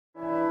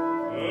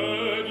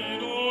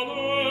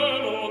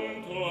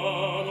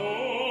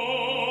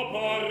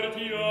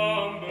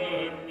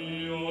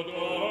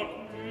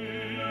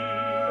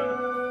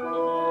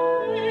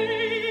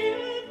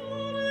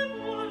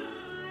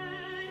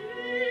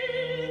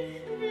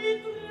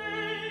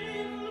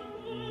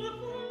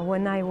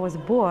When I was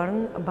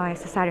born by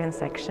cesarean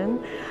section,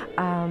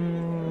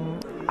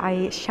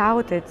 I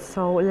shouted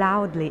so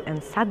loudly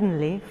and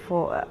suddenly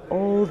for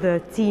all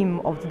the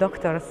team of the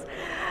doctors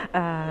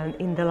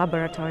in the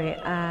laboratory,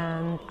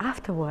 and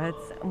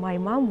afterwards my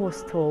mom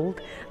was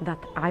told that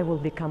I will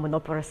become an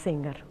opera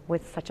singer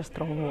with such a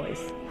strong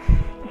voice.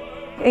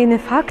 In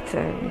fact,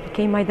 it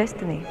became my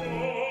destiny.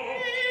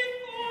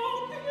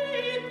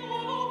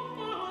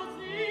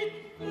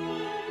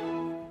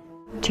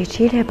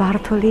 Cecilia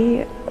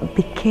Bartoli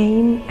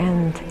became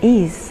and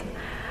is,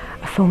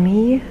 for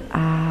me,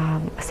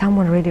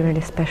 someone really,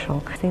 really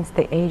special. Since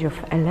the age of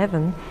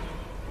 11,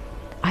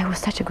 I was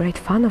such a great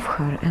fan of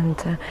her,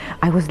 and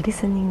I was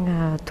listening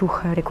to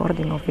her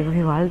recording of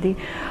Vivaldi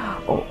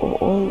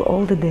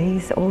all the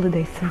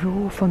day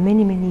through for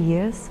many, many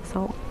years.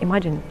 So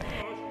imagine.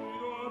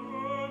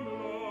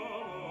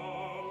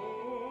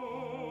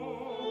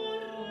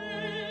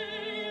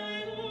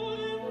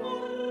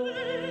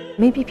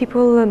 Maybe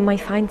people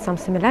might find some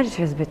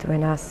similarities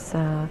between us,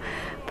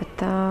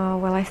 but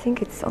well, I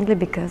think it's only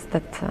because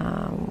that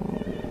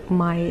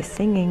my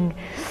singing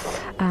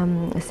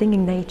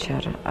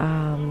nature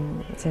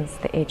since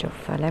the age of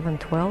 11,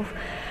 12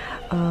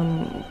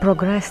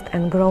 progressed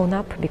and grown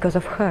up because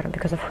of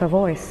her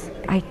voice.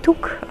 I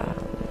took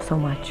so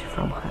much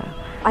from her.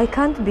 I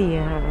can't be,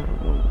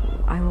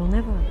 I will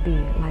never be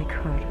like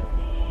her.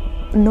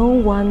 No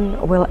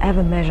one will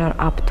ever measure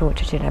up to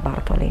Cecilia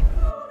Bartoli.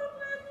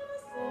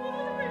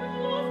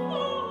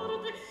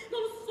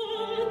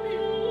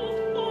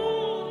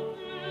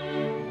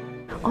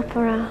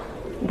 Opera,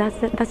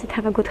 does it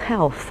have a good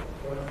health?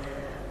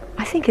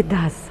 I think it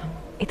does.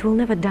 It will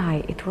never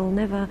die. It will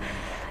never.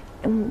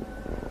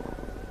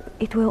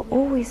 It will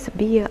always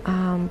be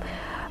a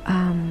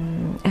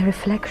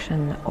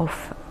reflection of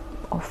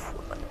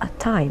a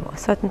time, a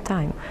certain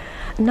time.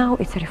 Now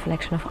it's a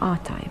reflection of our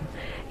time.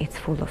 It's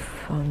full of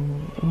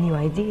new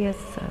ideas,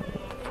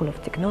 full of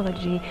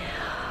technology,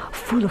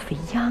 full of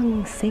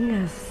young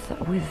singers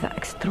with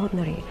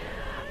extraordinary,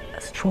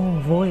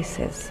 strong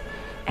voices.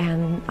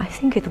 And I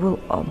think it will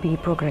be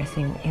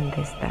progressing in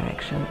this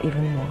direction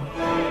even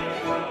more.